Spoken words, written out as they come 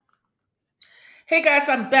Hey guys,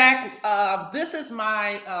 I'm back. This is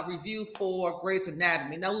my review for Grey's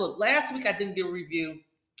Anatomy. Now, look, last week I didn't give a review.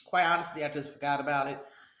 Quite honestly, I just forgot about it.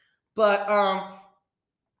 But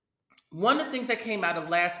one of the things that came out of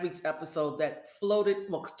last week's episode that floated,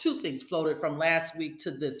 well, two things floated from last week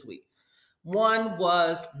to this week. One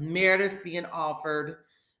was Meredith being offered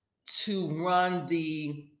to run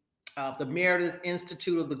the Meredith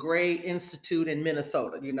Institute of the Grey Institute in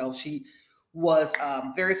Minnesota. You know, she was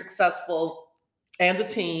very successful and the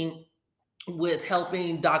team with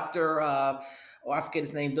helping Dr. I forget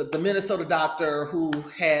his name, the Minnesota doctor who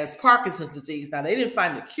has Parkinson's disease. Now, they didn't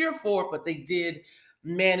find the cure for it, but they did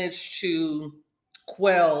manage to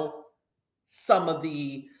quell some of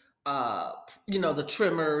the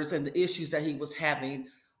tremors and the issues that he was having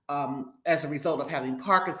as a result of having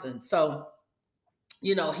Parkinson's. So,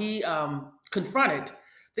 he confronted,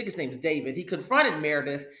 I think his name is David, he confronted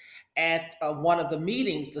Meredith at one of the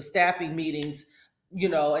meetings, the staffing meetings,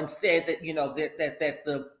 and said that, that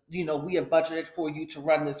the, we have budgeted for you to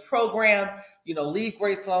run this program, leave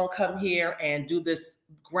Grey Sloan, come here and do this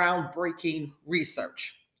groundbreaking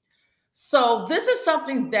research. So this is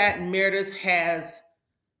something that Meredith has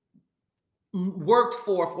worked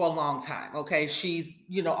for a long time. Okay. She's,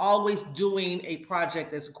 always doing a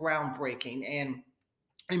project that's groundbreaking. And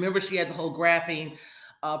I remember she had the whole graphene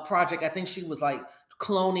project. I think she was like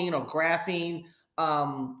cloning or graphene.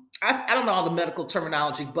 I don't know all the medical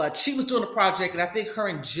terminology, but she was doing a project, and I think her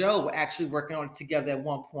and Joe were actually working on it together at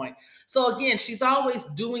one point. So again, she's always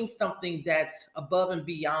doing something that's above and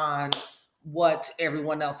beyond what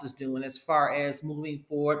everyone else is doing as far as moving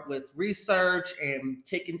forward with research and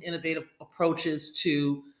taking innovative approaches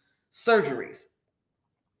to surgeries.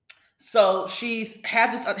 So she's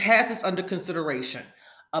has this under consideration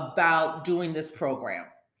about doing this program,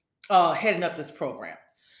 heading up this program.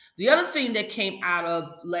 The other thing that came out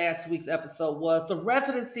of last week's episode was the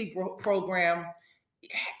residency program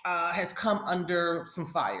has come under some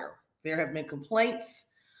fire. There have been complaints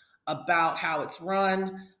about how it's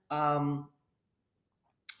run. The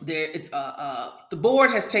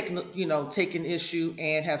board has taken issue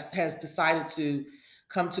and has decided to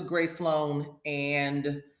come to Grey Sloan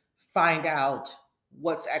and find out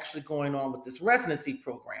what's actually going on with this residency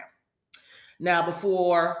program. Now,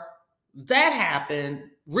 before that happened,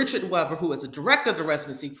 Richard Weber, who is the director of the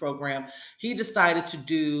residency program, he decided to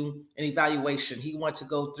do an evaluation. He wanted to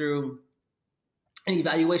go through an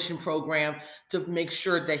evaluation program to make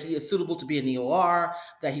sure that he is suitable to be in the OR,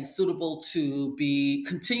 that he's suitable to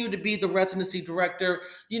continue to be the residency director.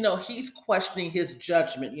 He's questioning his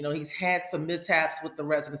judgment. He's had some mishaps with the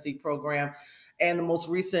residency program. And the most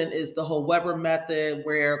recent is the whole Weber method,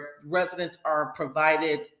 where residents are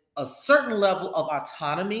provided a certain level of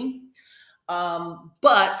autonomy.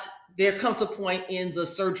 But there comes a point in the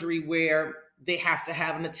surgery where they have to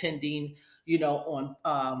have an attending, on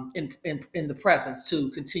in the presence to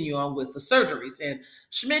continue on with the surgeries. And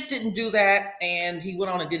Schmidt didn't do that, and he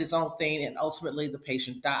went on and did his own thing, and ultimately the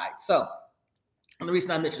patient died. So, and the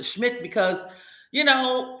reason I mentioned Schmidt because,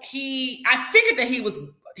 I figured that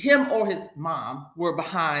him or his mom were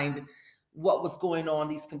behind what was going on,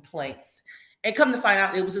 these complaints. And come to find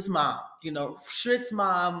out, it was his mom. Schmidt's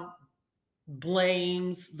mom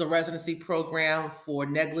blames the residency program for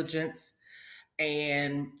negligence,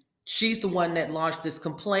 and she's the one that launched this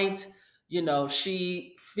complaint.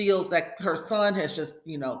 She feels that her son has just,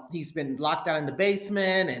 he's been locked down in the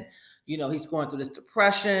basement, and he's going through this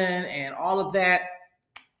depression and all of that.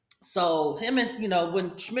 So him and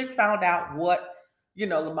when Schmidt found out what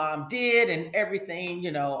the mom did and everything,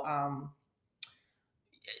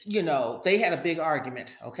 they had a big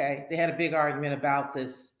argument. Okay, they had a big argument about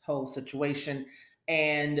this whole situation,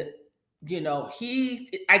 and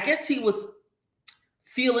I guess he was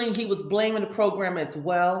feeling he was blaming the program as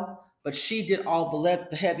well, but she did all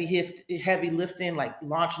the heavy lifting, like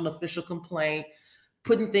launching an official complaint,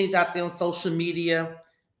 putting things out there on social media,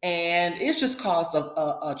 and it's just caused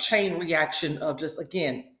a chain reaction of just,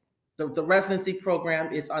 again, the residency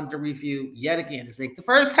program is under review yet again. It's like the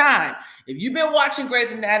first time. If you've been watching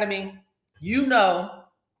Grey's Anatomy, you know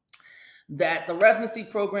that the residency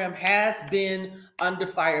program has been under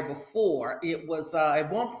fire before. It was at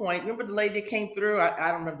one point, remember the lady that came through? I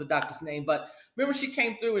don't remember the doctor's name, but remember she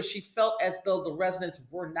came through and she felt as though the residents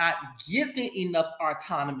were not getting enough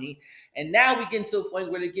autonomy. And now we get to a point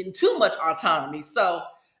where they're getting too much autonomy. So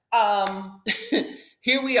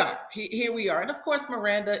here we are. Here we are. And of course,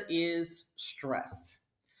 Miranda is stressed.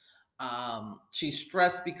 She's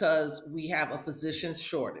stressed because we have a physician's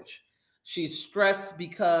shortage. She's stressed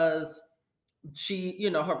because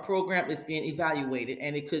her program is being evaluated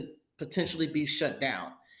and it could potentially be shut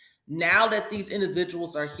down. Now that these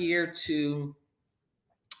individuals are here to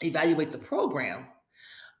evaluate the program,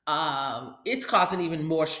 it's causing even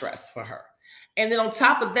more stress for her. And then on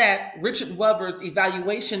top of that, Richard Weber's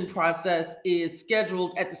evaluation process is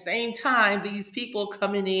scheduled at the same time these people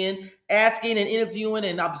coming in, asking and interviewing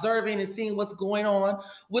and observing and seeing what's going on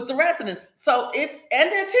with the residents. So it's, and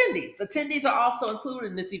the attendees. The attendees are also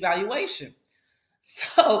included in this evaluation.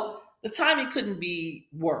 So the timing couldn't be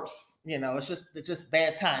worse. It's just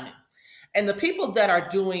bad timing. And the people that are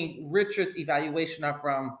doing Richard's evaluation are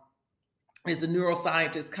from is the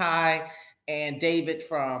neuroscientist Kai and David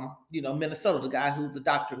from Minnesota, the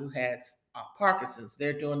doctor who had Parkinson's.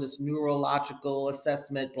 They're doing this neurological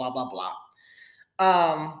assessment, blah blah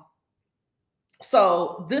blah.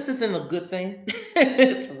 So this isn't a good thing.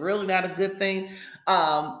 It's really not a good thing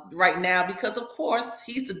right now because, of course,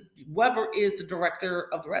 Weber is the director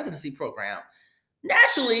of the residency program.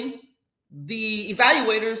 Naturally, the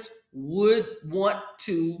evaluators would want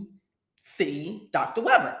to see Dr.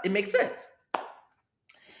 Weber. It makes sense.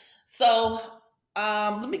 So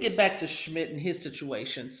let me get back to Schmidt and his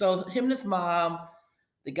situation. So him and his mom,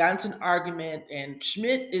 they got into an argument, and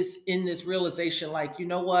Schmidt is in this realization, like, you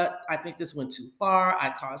know what? I think this went too far.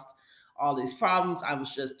 I caused all these problems. I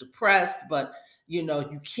was just depressed, but you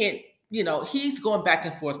can't, he's going back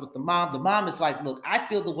and forth with the mom. The mom is like, look, I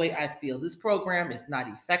feel the way I feel. This program is not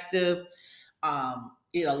effective.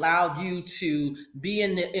 It allowed you to be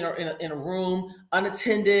in a room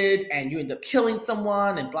unattended, and you end up killing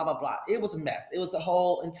someone, and blah blah blah. It was a mess. It was a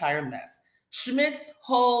whole entire mess. Schmidt's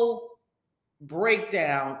whole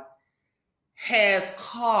breakdown has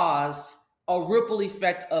caused a ripple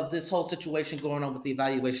effect of this whole situation going on with the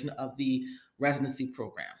evaluation of the residency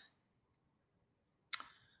program.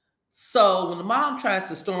 So when the mom tries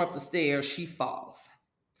to storm up the stairs, she falls.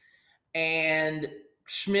 And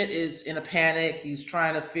Schmidt is in a panic. He's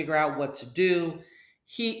trying to figure out what to do.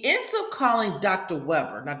 He ends up calling Dr.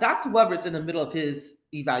 Weber. Now, Dr. Weber is in the middle of his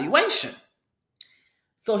evaluation.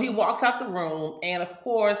 So he walks out the room, and of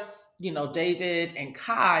course, David and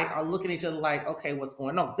Kai are looking at each other like, okay, what's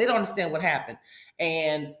going on? They don't understand what happened.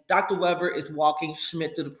 And Dr. Weber is walking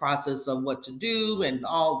Schmidt through the process of what to do and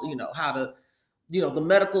all, how to, the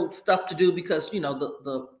medical stuff to do, because,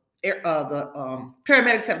 the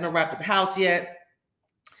paramedics haven't arrived at the house yet.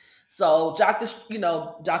 So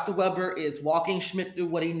Dr. Weber is walking Schmidt through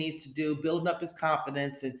what he needs to do, building up his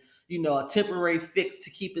confidence, and a temporary fix to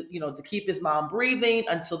keep it, to keep his mom breathing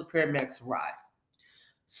until the paramedics arrive.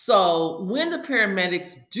 So when the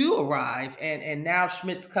paramedics do arrive, and now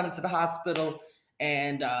Schmidt's coming to the hospital,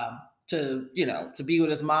 and to be with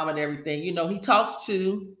his mom and everything, he talks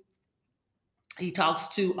to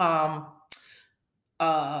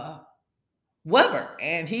Weber,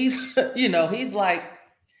 and he's he's like,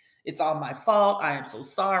 it's all my fault. I am so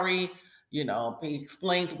sorry. He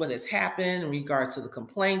explains what has happened in regards to the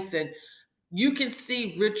complaints. And you can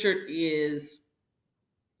see Richard is,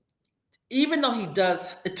 even though he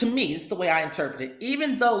does, to me, it's the way I interpret it,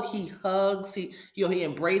 even though he hugs, he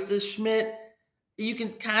embraces Schmidt, you can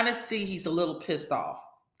kind of see he's a little pissed off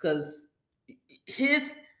because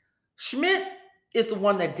Schmidt is the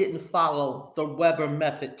one that didn't follow the Weber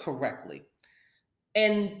method correctly.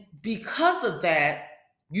 And because of that,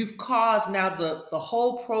 you've caused now the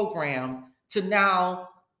whole program to now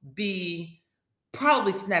be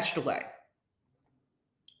probably snatched away.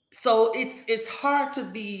 So it's hard to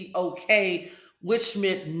be okay with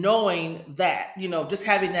Schmidt knowing that, just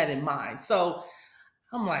having that in mind. So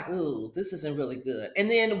I'm like, ooh, this isn't really good. And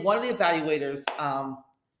then one of the evaluators,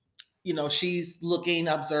 she's looking,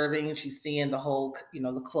 observing, she's seeing the whole,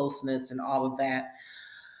 the closeness and all of that.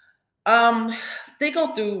 They go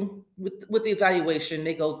through with the evaluation,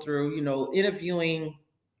 they go through, interviewing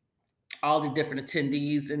all the different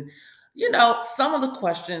attendees. And, some of the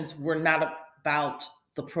questions were not about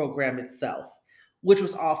the program itself, which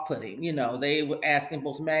was off-putting. They were asking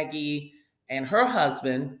both Maggie and her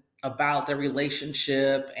husband about their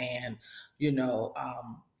relationship, and,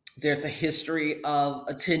 there's a history of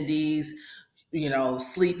attendees,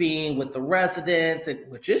 sleeping with the residents,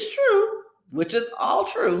 which is true, which is all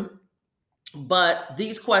true. But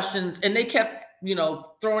these questions, and they kept,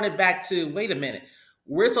 throwing it back to, wait a minute,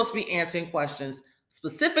 we're supposed to be answering questions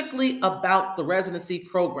specifically about the residency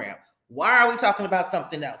program. Why are we talking about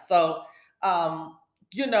something else? So, and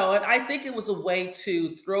I think it was a way to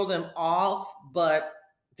throw them off, but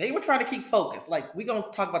they were trying to keep focused. Like, we're going to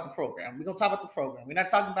talk about the program. We're going to talk about the program. We're not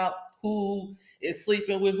talking about who is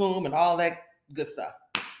sleeping with whom and all that good stuff.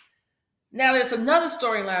 Now, there's another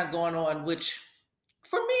storyline going on, which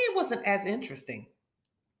for me, it wasn't as interesting.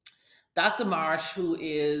 Dr. Marsh, who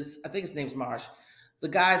is, I think his name's Marsh, the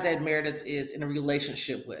guy that Meredith is in a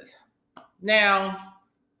relationship with. Now,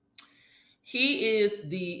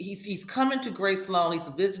 he's coming to Grace Sloan. He's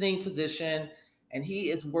a visiting physician, and he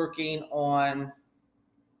is working on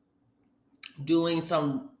doing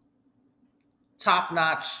some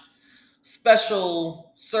top-notch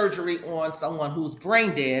special surgery on someone who's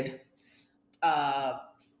brain dead, a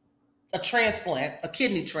transplant, a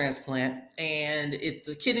kidney transplant, and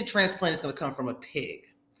the kidney transplant is going to come from a pig.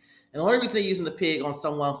 And the only reason they're using the pig on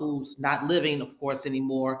someone who's not living, of course,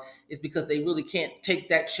 anymore is because they really can't take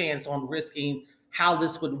that chance on risking how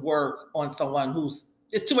this would work on someone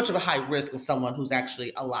it's too much of a high risk of someone who's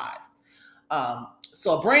actually alive.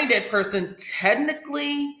 So a brain dead person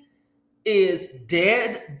technically is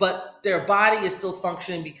dead, but their body is still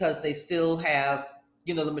functioning because they still have,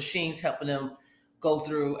 the machines helping them go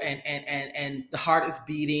through, and the heart is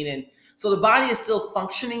beating. And so the body is still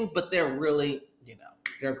functioning, but they're really,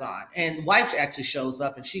 they're gone. And wife actually shows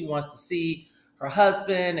up and she wants to see her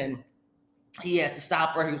husband, and he had to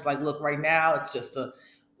stop her. He was like, look, right now it's just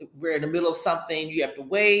we're in the middle of something. You have to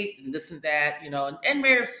wait and this and that, and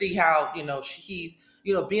Meredith see how, he's,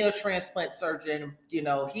 being a transplant surgeon,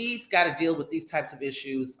 he's got to deal with these types of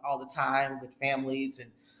issues all the time with families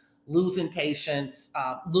and losing patients,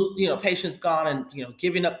 patients gone and,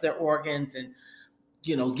 giving up their organs and,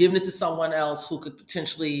 giving it to someone else who could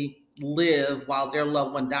potentially live while their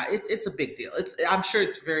loved one died. It's a big deal. I'm sure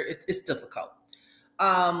it's difficult.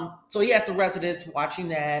 So he has the residents watching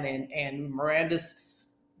that, and Miranda's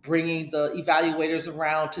bringing the evaluators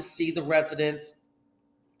around to see the residents,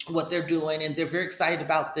 what they're doing, and they're very excited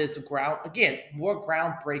about this more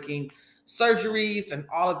groundbreaking surgeries and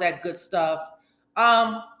all of that good stuff.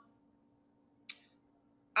 Like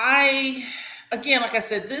I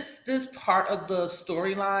said, this part of the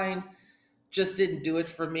storyline just didn't do it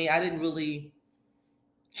for me. I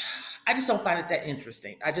just don't find it that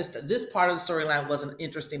interesting. This part of the storyline wasn't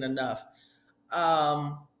interesting enough.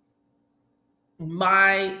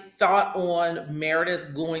 My thought on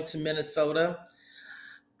Meredith going to Minnesota,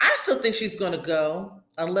 I still think she's going to go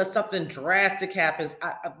unless something drastic happens.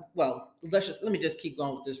 Let me just keep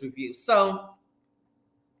going with this review. So,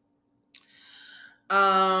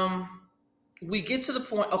 we get to the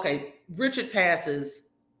point. Okay, Richard passes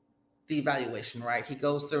the evaluation, right? He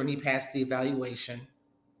goes through and he passed the evaluation,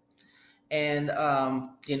 and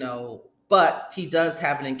but he does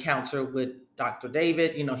have an encounter with Dr.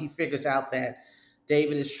 David. He figures out that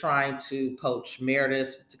David is trying to poach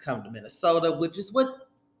Meredith to come to Minnesota, which is what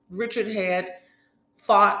Richard had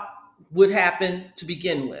thought would happen to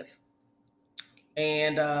begin with.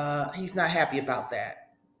 And he's not happy about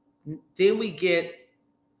that. Then we get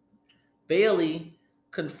Bailey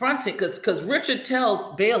confronting, because Richard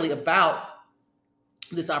tells Bailey about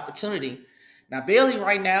this opportunity. Now, Bailey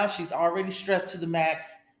right now, she's already stressed to the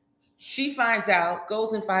max. She finds out,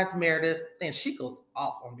 goes and finds Meredith, and she goes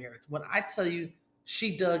off on Meredith. When I tell you,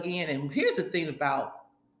 she dug in. And here's the thing about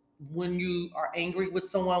when you are angry with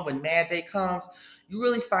someone, when Mad Day comes, you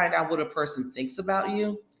really find out what a person thinks about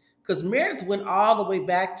you. Because Meredith went all the way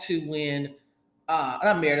back to when,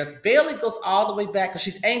 not Meredith, Bailey goes all the way back because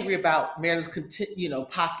she's angry about Meredith,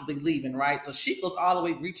 possibly leaving, right? So she goes all the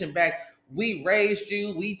way reaching back. We raised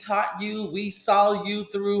you, we taught you, we saw you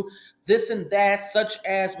through this and that, such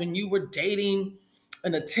as when you were dating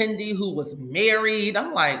an attendee who was married.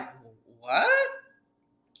 I'm like, what?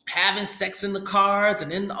 Having sex in the cars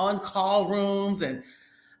and in the on-call rooms. And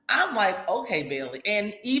I'm like, okay, Bailey.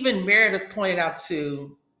 And even Meredith pointed out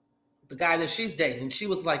to the guy that she's dating, she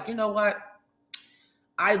was like, you know what?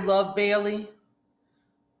 I love Bailey,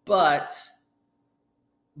 but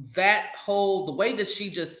the way that she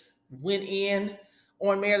just went in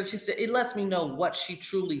on Meredith, she said, it lets me know what she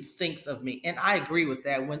truly thinks of me. And I agree with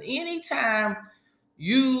that. When anytime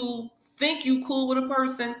you think you cool with a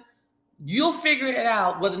person, you'll figure it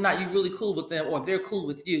out whether or not you're really cool with them or they're cool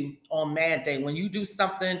with you on Mad Day. When you do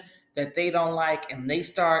something that they don't like and they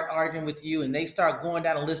start arguing with you and they start going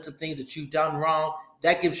down a list of things that you've done wrong,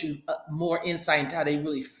 that gives you more insight into how they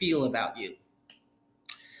really feel about you.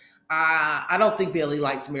 I don't think Bailey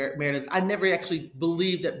likes Meredith. I never actually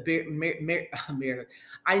believed that Meredith.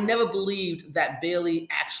 I never believed that Bailey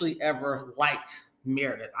actually ever liked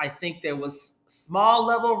Meredith. I think there was small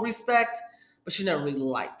level of respect, but she never really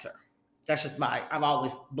liked her. That's just I've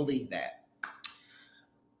always believed that.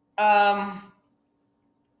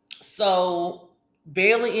 So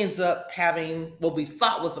Bailey ends up having what we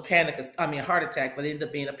thought was a heart attack, but it ended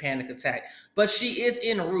up being a panic attack. But she is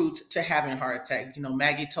en route to having a heart attack.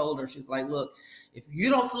 Maggie told her, she's like, look, if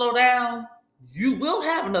you don't slow down, you will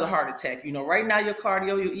have another heart attack. Right now your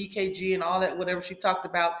cardio, your EKG and all that, whatever she talked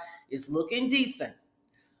about is looking decent.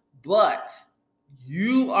 but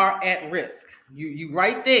you are at risk. You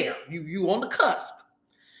right there. You on the cusp.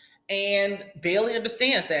 And Bailey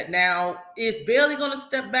understands that. Now, is Bailey going to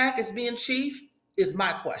step back as being chief? Is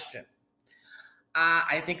my question.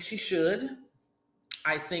 I think she should.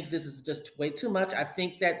 I think this is just way too much. I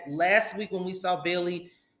think that last week when we saw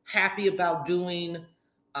Bailey happy about doing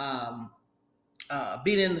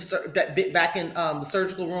being in the back in the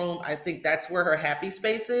surgical room, I think that's where her happy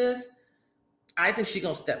space is. I think she's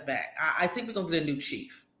gonna step back. I think we're gonna get a new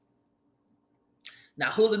chief. Now,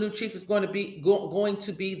 who the new chief is going to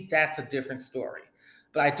be, that's a different story.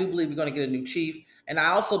 But I do believe we're going to get a new chief, and I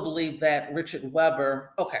also believe that Richard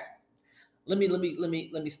Weber. Okay, let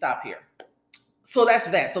me stop here. So that's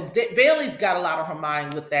that. So Bailey's got a lot on her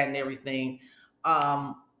mind with that and everything.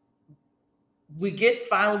 We get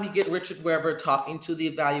Richard Weber talking to the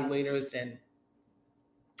evaluators, and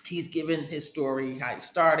he's given his story, how he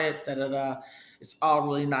started. It's all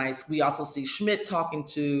really nice. We also see Schmidt talking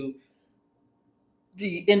to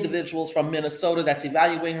the individuals from Minnesota that's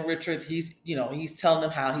evaluating Richard. He's telling them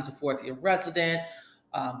how he's a fourth-year resident.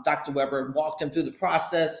 Dr. Weber walked him through the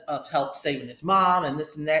process of help saving his mom and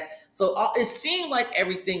this and that. So it seemed like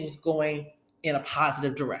everything was going in a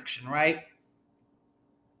positive direction, right?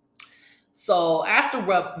 So after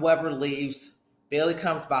Weber leaves, Bailey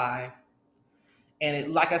comes by,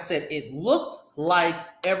 and like I said, it looked like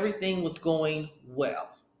everything was going well.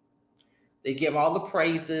 They give all the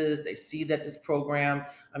praises. They see that this program,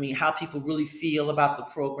 how people really feel about the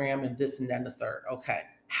program and this and that and the third. Okay.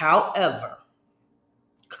 However,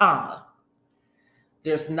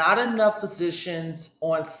 there's not enough physicians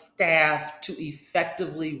on staff to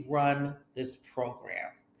effectively run this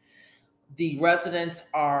program. The residents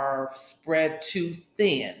are spread too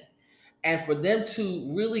thin. And for them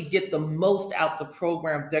to really get the most out the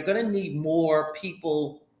program, they're going to need more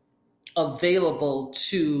people available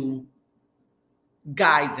to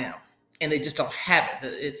guide them, and they just don't have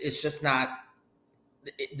it. It's just not.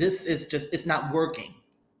 It's not working,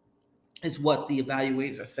 is what the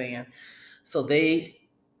evaluators are saying. So they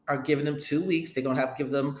are giving them 2 weeks. They're going to have to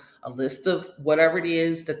give them a list of whatever it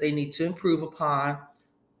is that they need to improve upon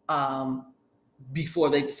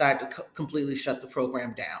before they decide to completely shut the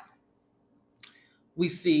program down. We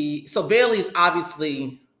see, so Bailey is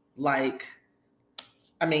obviously like,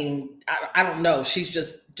 I don't know. She's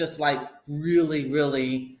just like really,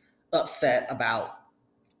 really upset about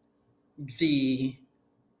the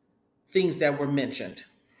things that were mentioned.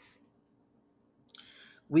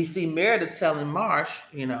 We see Meredith telling Marsh,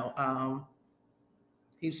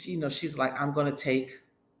 she's like, I'm going to take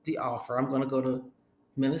the offer. I'm going to go to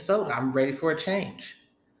Minnesota. I'm ready for a change.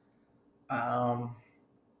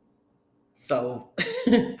 So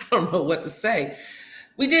I don't know what to say.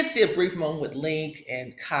 We did see a brief moment with Link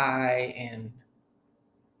and Kai and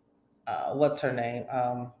what's her name?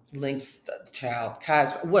 Link's child,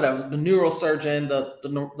 Kai's whatever, the neurosurgeon,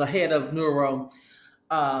 the head of neuro.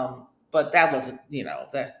 But that wasn't,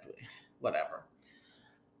 that whatever.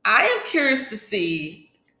 I am curious to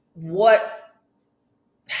see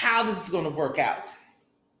how this is going to work out.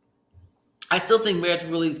 I still think Meredith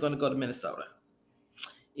really is going to go to Minnesota.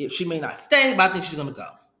 If she may not stay, but I think she's going to go.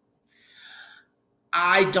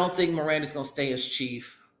 I don't think Miranda's going to stay as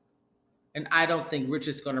chief. And I don't think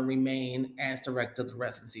Richard's going to remain as director of the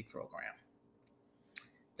residency program.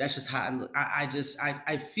 That's just how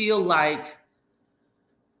I feel like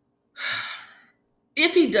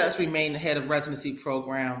if he does remain the head of residency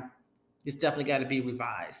program, it's definitely got to be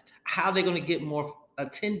revised. How they're going to get more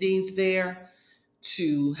attendees there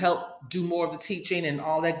to help do more of the teaching and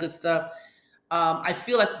all that good stuff. I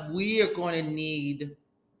feel like we are going to need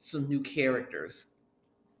some new characters,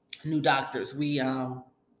 new doctors.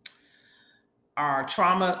 Our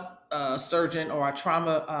trauma surgeon or our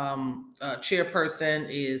trauma chairperson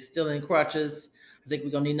is still in crutches. I think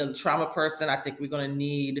we're going to need another trauma person. I think we're going to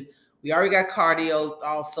need, we already got cardio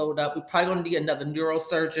all sewed up. We're probably going to need another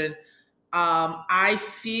neurosurgeon. I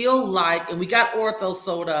feel like, and we got ortho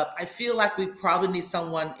sewed up. I feel like we probably need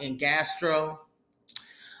someone in gastro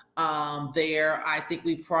there. I think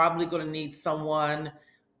we probably going to need someone,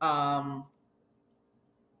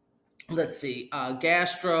 let's see,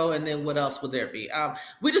 gastro, and then what else would there be?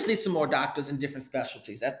 We just need some more doctors in different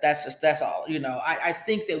specialties. That's all. I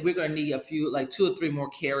think that we're going to need a few, like 2 or 3 more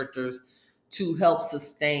characters to help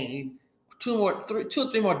sustain, 2 or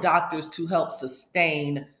 3 more doctors to help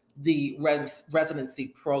sustain the residency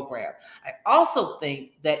program. I also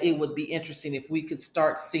think that it would be interesting if we could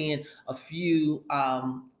start seeing a few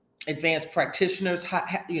advanced practitioners,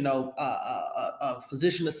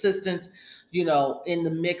 physician assistants, in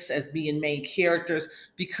the mix as being main characters,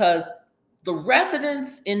 because The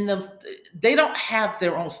residents in them, they don't have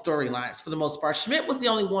their own storylines for the most part. Schmidt was the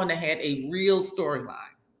only one that had a real storyline.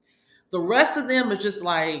 The rest of them are just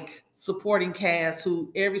like supporting cast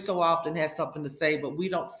who every so often has something to say, but we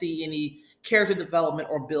don't see any character development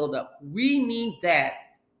or build up. We need that.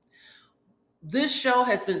 This show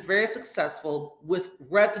has been very successful with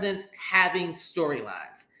residents having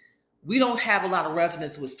storylines. We don't have a lot of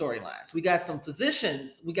residents with storylines. We got some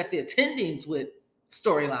physicians, we got the attendings with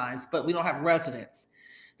storylines, but we don't have residents.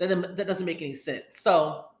 That doesn't make any sense.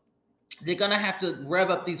 So they're going to have to rev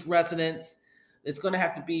up these residents. It's going to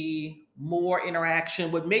have to be more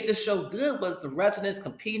interaction. What made the show good was the residents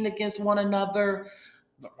competing against one another.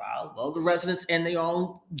 Well, the residents and their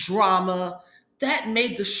own drama. That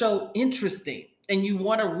made the show interesting. And you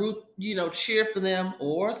want to root, cheer for them,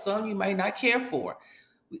 or some you might not care for.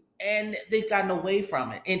 And they've gotten away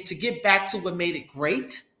from it. And to get back to what made it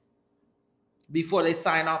great before they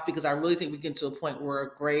sign off, because I really think we get to a point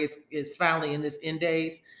where Grey's is finally in this end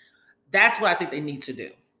days. That's what I think they need to do.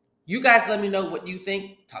 You guys let me know what you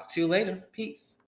think. Talk to you later. Peace.